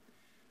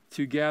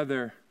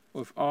together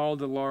with all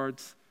the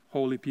Lord's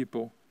holy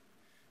people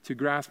to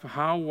grasp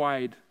how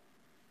wide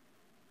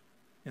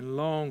and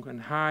long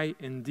and high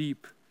and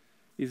deep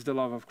is the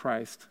love of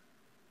Christ,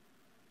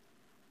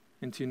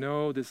 and to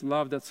know this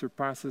love that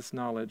surpasses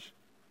knowledge,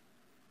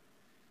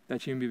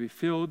 that you may be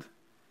filled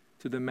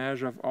to the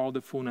measure of all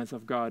the fullness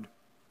of God.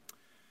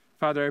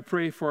 Father, I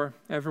pray for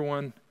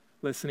everyone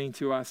listening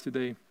to us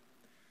today.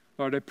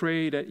 Lord, I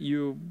pray that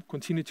you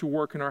continue to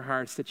work in our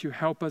hearts, that you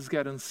help us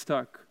get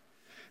unstuck,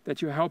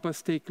 that you help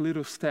us take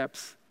little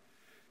steps,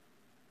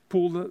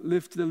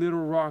 lift the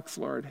little rocks,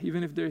 Lord,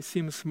 even if they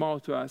seem small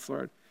to us,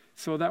 Lord,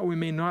 so that we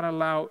may not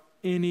allow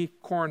any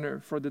corner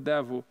for the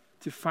devil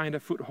to find a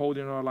foothold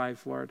in our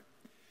life, Lord.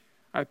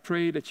 I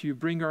pray that you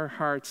bring our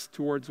hearts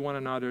towards one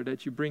another,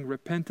 that you bring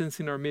repentance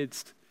in our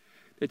midst,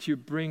 that you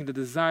bring the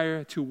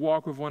desire to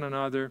walk with one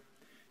another,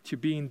 to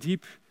be in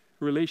deep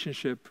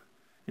relationship,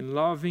 in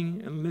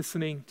loving and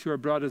listening to our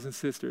brothers and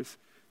sisters,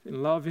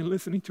 in loving and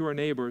listening to our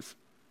neighbors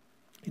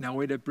in a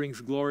way that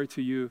brings glory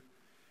to you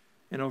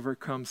and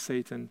overcomes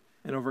Satan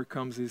and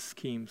overcomes his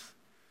schemes.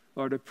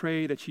 Lord, I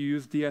pray that you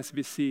use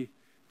DSBC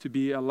to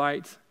be a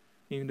light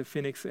in the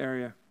Phoenix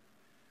area,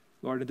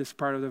 Lord, in this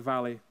part of the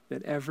valley,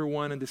 that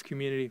everyone in this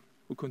community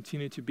will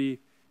continue to be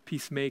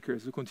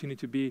peacemakers, will continue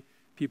to be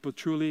people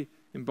truly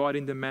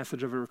embodying the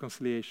message of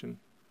reconciliation.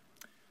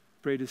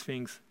 Pray these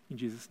things in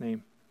Jesus'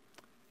 name.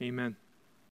 Amen.